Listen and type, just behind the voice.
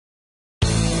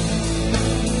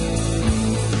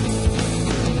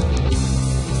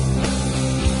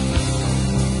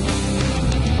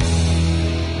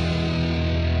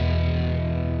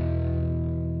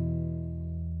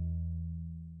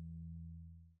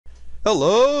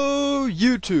Hello,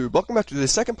 YouTube! Welcome back to the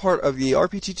second part of the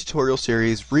RPG tutorial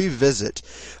series, Revisit.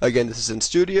 Again, this is in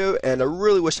studio, and I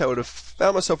really wish I would have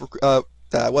found myself that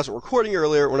I wasn't recording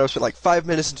earlier when I was like 5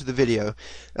 minutes into the video.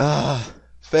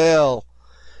 Fail.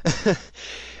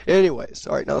 Anyways,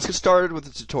 alright, now let's get started with the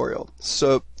tutorial.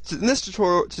 So, in this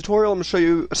tutorial I'm going to show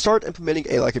you, start implementing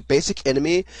a basic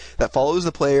enemy that follows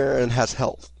the player and has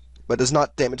health, but does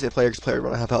not damage the player because the player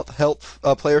won't have health.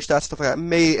 Player stats, stuff like that, I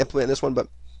may implement in this one, but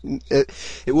it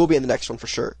will be in the next one for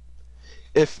sure,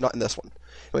 if not in this one.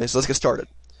 Anyway, so let's get started.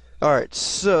 Alright,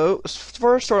 so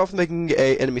first start off with making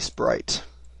a enemy sprite.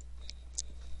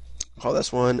 Call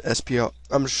this one SPR.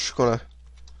 I'm just gonna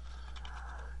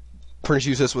pretty much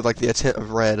use this with like the intent of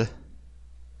red.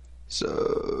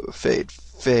 So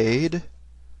fade.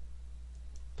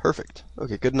 Perfect.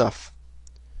 Okay, good enough.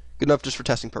 Good enough just for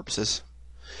testing purposes.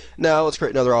 Now let's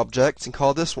create another object and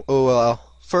call this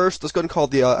first, let's go ahead and call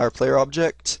our player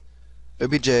object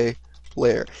obj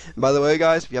player. And by the way,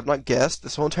 guys, if you have not guessed,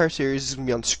 this whole entire series is going to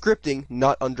be on scripting,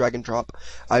 not on drag and drop.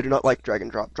 I do not like drag and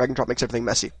drop. Drag and drop makes everything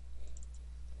messy.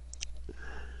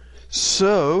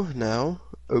 So now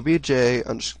obj,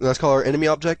 let's call our enemy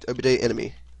object obj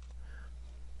enemy.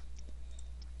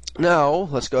 Now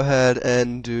let's go ahead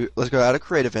and add a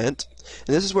create event,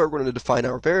 and this is where we're going to define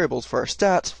our variables for our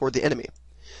stats for the enemy.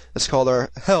 Let's call our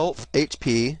health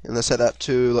HP, and let's set that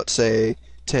to, let's say,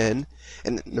 10.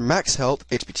 And the max health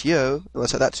HPTO, and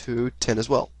let's set that to 10 as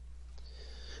well.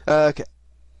 Okay.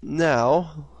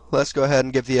 Now, let's go ahead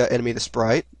and give the enemy the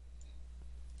sprite.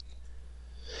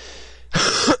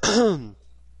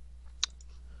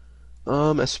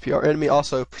 SPR enemy,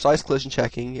 also precise collision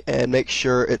checking, and make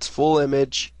sure it's full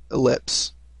image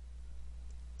ellipse.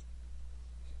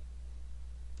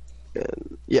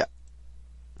 And yeah.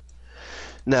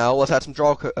 Now let's add some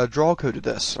draw code to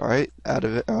this. All right, add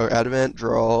event,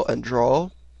 draw, and draw.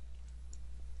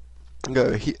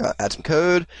 Go add some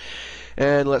code,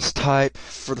 and let's type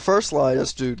for the first line.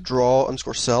 Let's do draw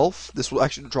underscore self. This will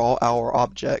actually draw our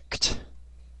object,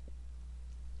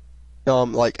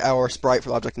 like our sprite for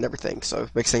the object and everything. So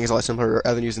it makes things a lot simpler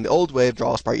rather than using the old way of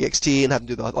draw sprite ext and having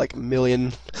to do the like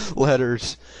million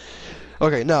letters.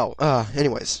 Okay, now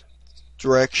anyways.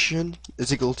 Direction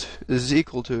is equal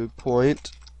to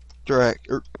point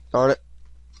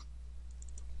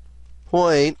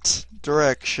point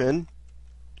direction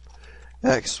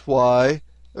x y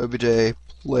obj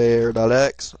player dot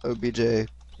x obj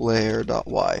player dot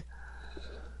y.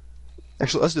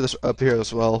 Actually, let's do this up here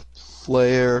as well.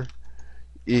 Player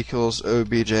equals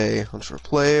obj underscore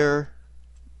player.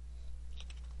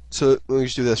 So we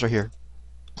just do this right here.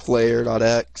 Player dot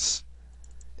x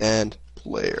and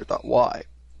player.y.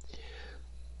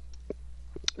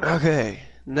 Okay,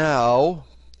 now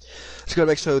let's go to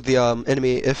make so the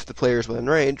enemy, if the player is within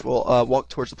range, will walk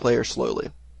towards the player slowly.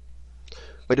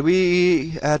 Wait, did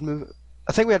we add move?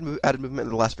 I think we added movement in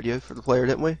the last video for the player,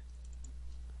 didn't we?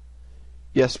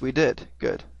 Yes, we did.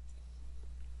 Good.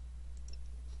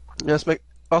 Now let's make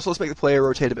the player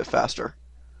rotate a bit faster.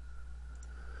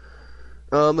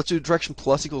 Let's do direction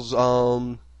plus equals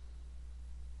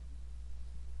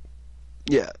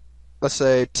yeah, let's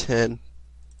say 10.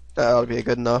 That ought to be a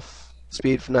good enough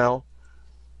speed for now.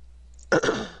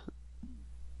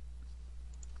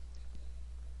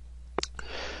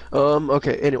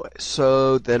 Okay, anyway,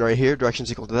 so then right here, direction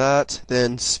is equal to that.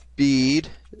 Then speed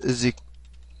is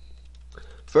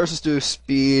first let's do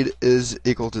speed is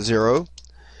equal to 0.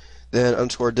 Then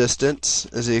underscore distance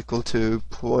is equal to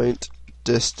point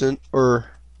distance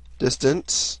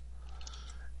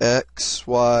x,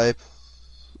 y.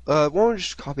 Why don't we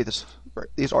just copy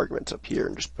these arguments up here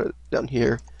and just put it down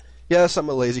here? Yes, I'm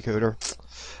a lazy coder.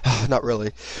 Not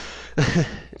really.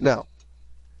 Now,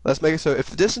 let's make it so if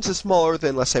the distance is smaller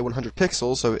than, let's say, 100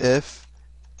 pixels, so if,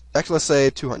 actually let's say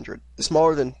 200, is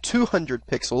smaller than 200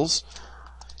 pixels,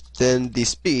 then the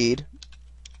speed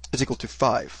is equal to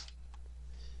 5.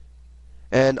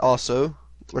 And also,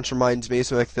 which reminds me,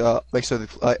 so make so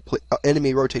the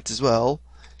enemy rotates as well,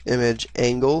 image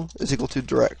angle is equal to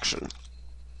direction.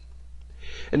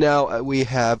 And now we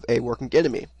have a working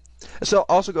enemy. So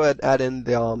also go ahead and add in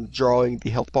the drawing the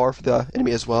health bar for the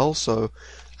enemy as well. So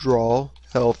draw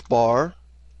health bar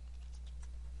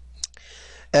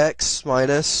x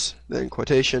minus, then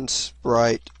quotations,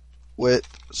 sprite width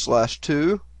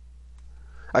 /2.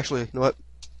 Actually, you know what?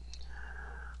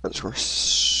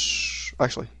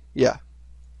 Actually, yeah.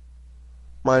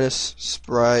 Minus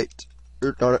sprite.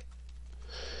 Darn it.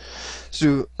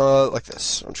 So like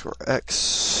this. Underscore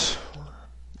x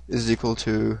is equal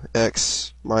to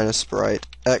x minus sprite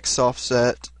x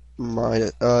offset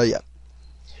minus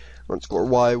underscore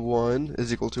y1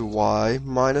 is equal to y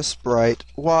minus sprite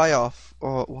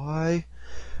y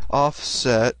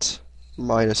offset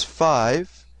minus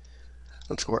 5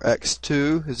 underscore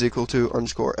x2 is equal to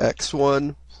underscore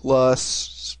x1 plus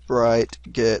sprite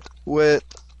get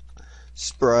width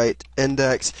sprite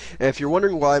index. And if you're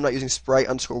wondering why I'm not using sprite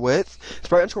underscore width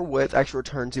actually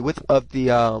returns the width of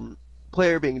the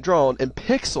player being drawn in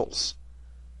pixels.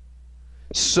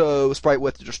 So sprite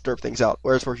width just stir things out.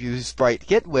 Whereas if you use sprite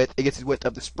get width, it gets the width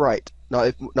of the sprite,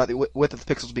 not the width of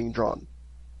the pixels being drawn.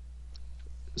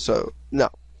 So no.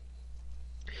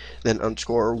 Then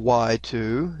underscore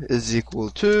y2 is equal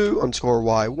to underscore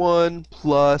y1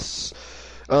 plus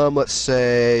let's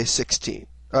say 16.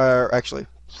 Or actually,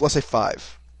 let's say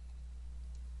 5.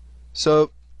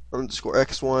 So underscore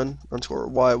x1 underscore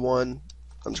y1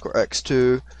 underscore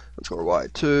x2 underscore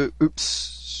y2.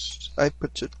 Oops, I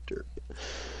put it there.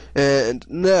 And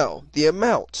now the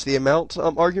amount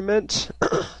argument.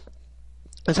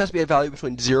 This has to be a value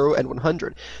between 0 and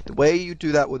 100. The way you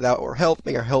do that without our health,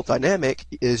 make our health dynamic,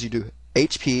 is you do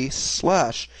HP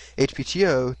slash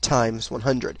HPTO times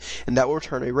 100, and that will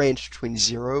return a range between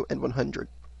 0 and 100.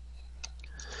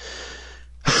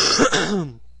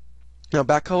 Now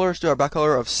back colors, do our back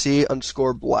color of C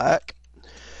underscore black.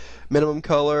 Minimum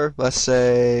color, let's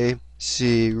say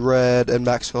C red, and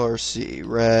max color C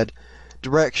red.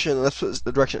 Direction, let's put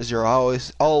the direction at 0. I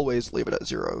always leave it at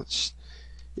 0.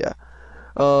 Yeah.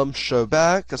 Show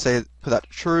back, let's say put that to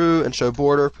true, and show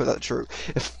border, put that to true.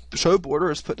 If show border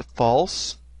is put to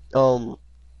false,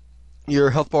 your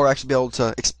health bar will actually be able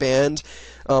to expand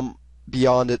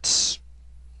beyond its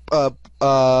I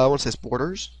want to say its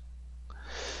borders.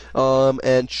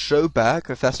 And show back,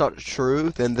 if that's not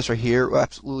true, then this right here will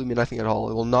absolutely mean nothing at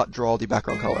all. It will not draw the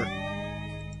background color.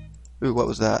 Ooh, what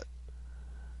was that?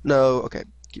 No, okay.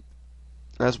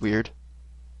 That's weird.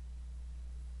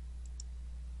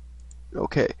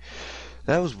 Okay.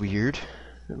 That was weird.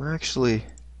 Am I actually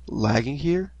lagging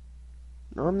here?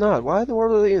 No, I'm not. Why in the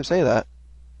world did they even say that?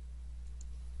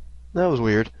 That was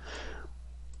weird.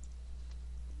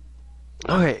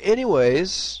 Okay,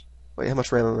 anyways. Wait, how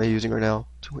much RAM am I using right now?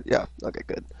 Yeah, okay,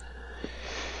 good.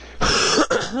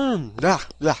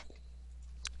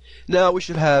 Now we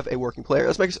should have a working player.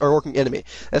 Let's make it, or working enemy.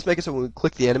 Let's make it so when we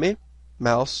click the enemy,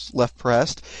 mouse left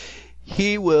pressed,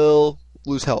 he will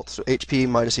lose health. So HP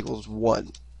minus equals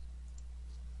 1.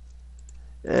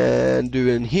 And do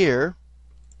in here,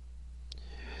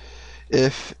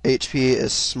 if HP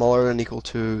is smaller than or equal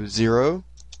to 0,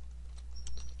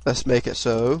 let's make it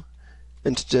so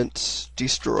instant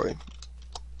destroy.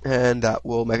 And that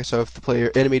will make it so if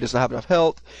the enemy does not have enough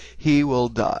health, he will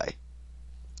die.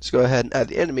 Let's go ahead and add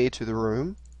the enemy to the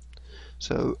room.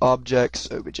 So objects,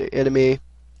 obj enemy.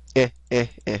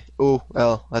 Oh,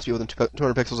 well, that's be within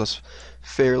 200 pixels. That's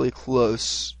fairly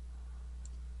close.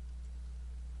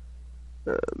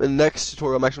 In the next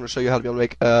tutorial, I'm actually going to show you how to be able to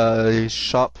make a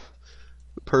shop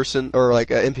person, or like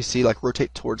an NPC, like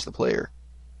rotate towards the player.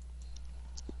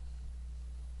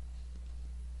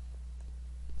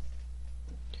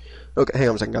 Okay, hang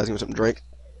on a second, guys. Give me something to drink.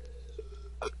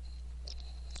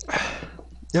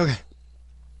 Okay.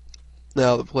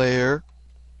 Now the player.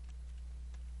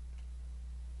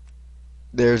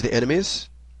 There's the enemies.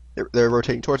 They're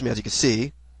rotating towards me, as you can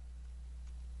see.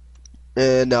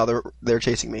 And now they're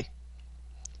chasing me.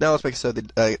 Now let's make it so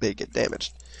they get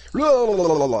damaged.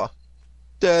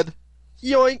 Dead.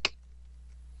 Yoink.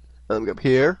 Let me go up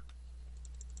here.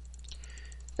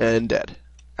 And dead.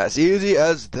 As easy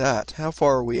as that. How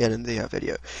far are we in the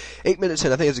video? 8 minutes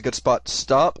in. I think it's a good spot to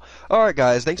stop. Alright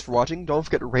guys, thanks for watching. Don't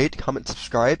forget to rate, comment,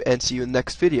 subscribe, and see you in the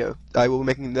next video. I will be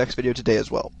making the next video today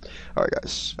as well. Alright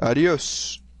guys,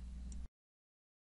 adios.